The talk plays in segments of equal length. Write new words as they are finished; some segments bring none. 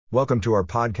Welcome to our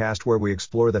podcast where we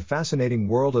explore the fascinating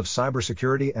world of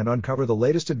cybersecurity and uncover the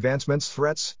latest advancements,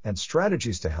 threats, and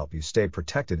strategies to help you stay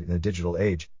protected in a digital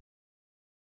age.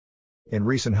 In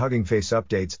recent Hugging Face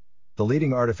updates, the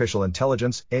leading artificial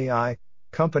intelligence (AI)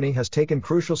 company has taken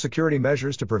crucial security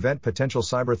measures to prevent potential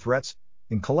cyber threats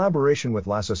in collaboration with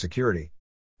Cybersecurity.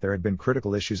 There had been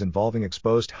critical issues involving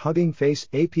exposed Hugging Face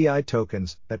API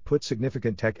tokens that put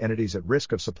significant tech entities at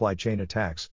risk of supply chain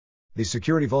attacks. These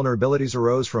security vulnerabilities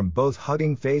arose from both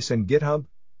Hugging Face and GitHub,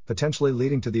 potentially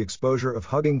leading to the exposure of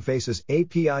Hugging Face's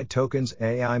API tokens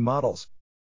and AI models.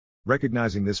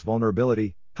 Recognizing this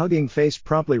vulnerability, Hugging Face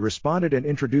promptly responded and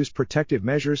introduced protective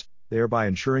measures, thereby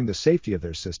ensuring the safety of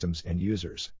their systems and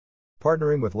users.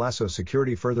 Partnering with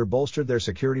Cybersecurity further bolstered their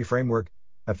security framework,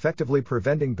 effectively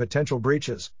preventing potential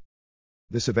breaches.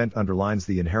 This event underlines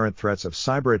the inherent threats of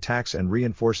cyber attacks and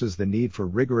reinforces the need for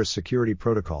rigorous security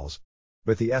protocols.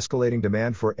 With the escalating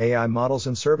demand for AI models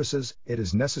and services, it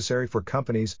is necessary for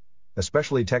companies,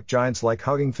 especially tech giants like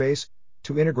Hugging Face,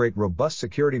 to integrate robust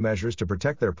security measures to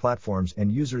protect their platforms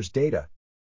and users' data.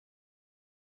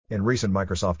 In recent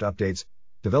Microsoft updates,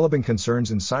 developing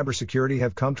concerns in cybersecurity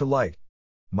have come to light.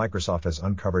 Microsoft has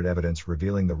uncovered evidence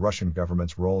revealing the Russian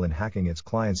government's role in hacking its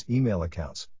clients' email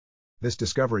accounts. This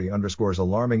discovery underscores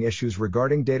alarming issues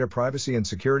regarding data privacy and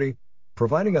security,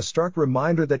 providing a stark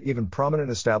reminder that even prominent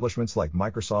establishments like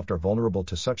Microsoft are vulnerable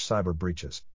to such cyber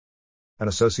breaches. An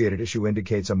associated issue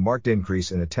indicates a marked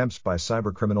increase in attempts by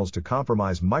cybercriminals to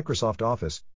compromise Microsoft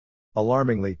Office.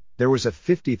 Alarmingly, there was a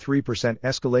 53%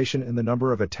 escalation in the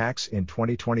number of attacks in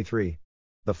 2023.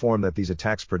 The form that these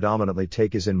attacks predominantly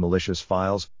take is in malicious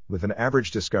files, with an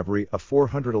average discovery of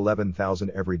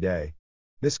 411,000 every day.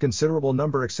 This considerable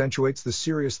number accentuates the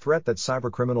serious threat that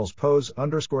cybercriminals pose,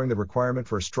 underscoring the requirement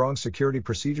for strong security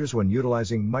procedures when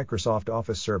utilizing Microsoft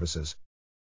Office services.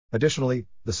 Additionally,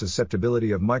 the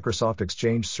susceptibility of Microsoft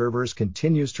Exchange servers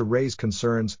continues to raise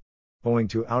concerns. Owing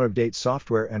to out-of-date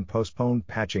software and postponed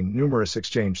patching, numerous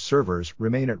Exchange servers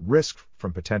remain at risk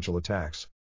from potential attacks.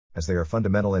 As they are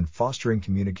fundamental in fostering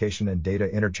communication and data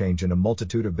interchange in a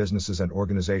multitude of businesses and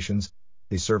organizations,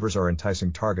 these servers are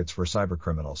enticing targets for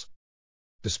cybercriminals.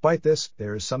 Despite this,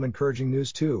 there is some encouraging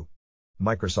news too.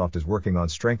 Microsoft is working on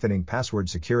strengthening password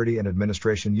security and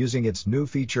administration using its new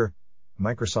feature,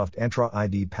 Microsoft Entra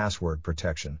ID Password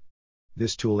Protection.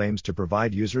 This tool aims to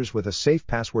provide users with a safe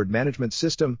password management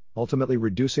system, ultimately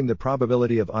reducing the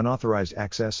probability of unauthorized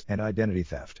access and identity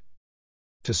theft.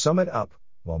 To sum it up,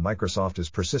 while Microsoft is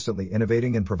persistently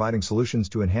innovating and providing solutions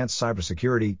to enhance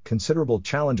cybersecurity, considerable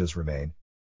challenges remain.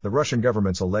 The Russian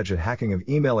government's alleged hacking of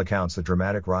email accounts, the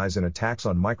dramatic rise in attacks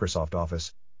on Microsoft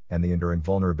Office, and the enduring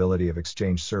vulnerability of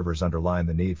Exchange servers underline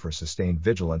the need for sustained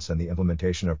vigilance and the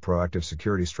implementation of proactive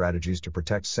security strategies to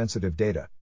protect sensitive data.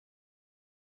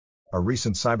 A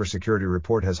recent cybersecurity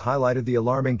report has highlighted the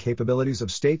alarming capabilities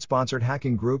of state-sponsored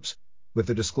hacking groups, with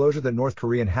the disclosure that North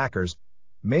Korean hackers,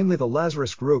 mainly the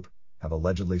Lazarus Group, have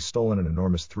allegedly stolen an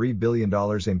enormous $3 billion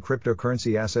in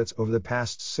cryptocurrency assets over the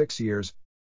past 6 years.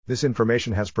 This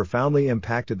information has profoundly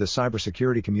impacted the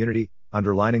cybersecurity community,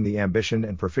 underlining the ambition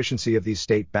and proficiency of these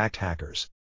state-backed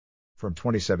hackers. From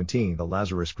 2017, the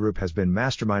Lazarus Group has been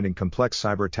masterminding complex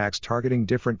cyber attacks targeting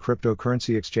different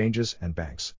cryptocurrency exchanges and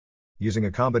banks. Using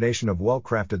a combination of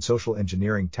well-crafted social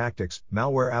engineering tactics,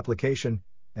 malware application,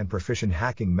 and proficient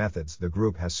hacking methods, the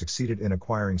group has succeeded in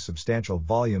acquiring substantial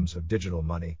volumes of digital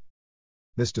money.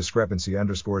 This discrepancy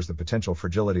underscores the potential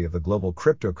fragility of the global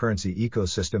cryptocurrency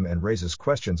ecosystem and raises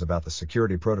questions about the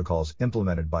security protocols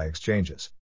implemented by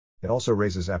exchanges. It also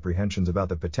raises apprehensions about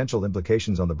the potential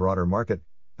implications on the broader market,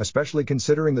 especially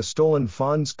considering the stolen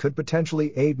funds could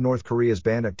potentially aid North Korea's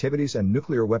banned activities and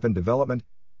nuclear weapon development,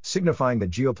 signifying the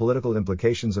geopolitical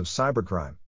implications of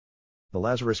cybercrime. The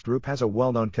Lazarus Group has a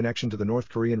well-known connection to the North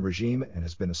Korean regime and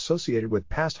has been associated with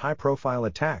past high-profile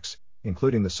attacks,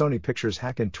 including the Sony Pictures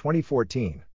hack in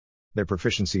 2014. Their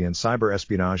proficiency in cyber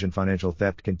espionage and financial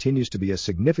theft continues to be a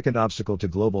significant obstacle to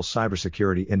global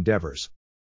cybersecurity endeavors.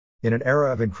 In an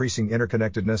era of increasing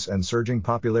interconnectedness and surging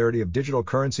popularity of digital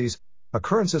currencies,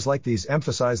 occurrences like these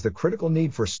emphasize the critical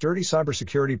need for sturdy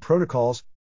cybersecurity protocols.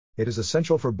 It is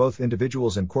essential for both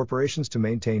individuals and corporations to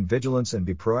maintain vigilance and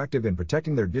be proactive in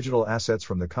protecting their digital assets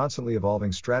from the constantly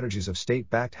evolving strategies of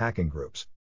state-backed hacking groups.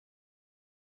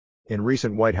 In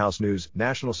recent White House news,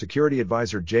 National Security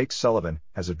Advisor Jake Sullivan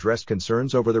has addressed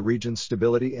concerns over the region's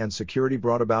stability and security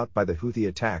brought about by the Houthi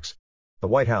attacks. The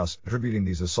White House, attributing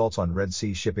these assaults on Red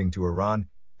Sea shipping to Iran,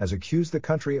 has accused the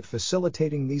country of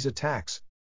facilitating these attacks.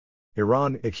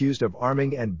 Iran, accused of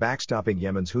arming and backstopping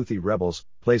Yemen's Houthi rebels,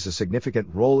 plays a significant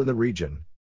role in the region.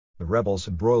 The rebels,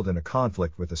 embroiled in a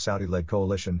conflict with the Saudi-led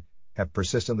coalition, have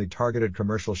persistently targeted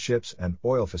commercial ships and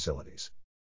oil facilities.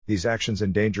 These actions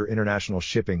endanger international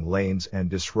shipping lanes and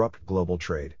disrupt global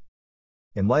trade.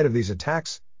 In light of these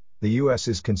attacks, the U.S.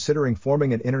 is considering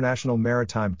forming an international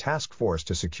maritime task force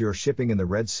to secure shipping in the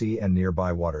Red Sea and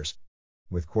nearby waters.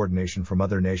 With coordination from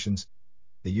other nations,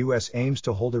 the U.S. aims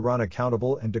to hold Iran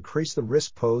accountable and decrease the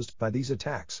risk posed by these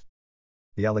attacks.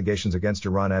 The allegations against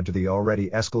Iran add to the already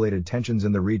escalated tensions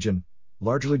in the region,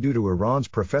 largely due to Iran's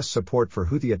professed support for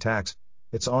Houthi attacks,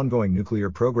 its ongoing nuclear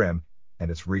program, and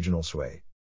its regional sway.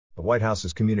 The White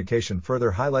House's communication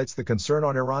further highlights the concern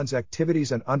on Iran's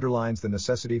activities and underlines the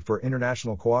necessity for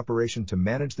international cooperation to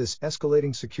manage this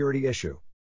escalating security issue.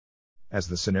 As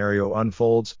the scenario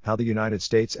unfolds, how the United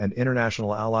States and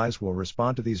international allies will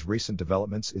respond to these recent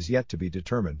developments is yet to be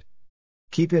determined.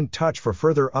 Keep in touch for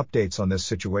further updates on this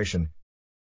situation.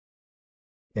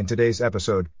 In today's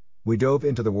episode, we dove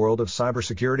into the world of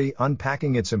cybersecurity,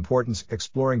 unpacking its importance,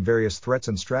 exploring various threats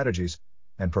and strategies,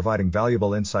 and providing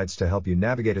valuable insights to help you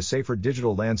navigate a safer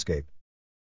digital landscape.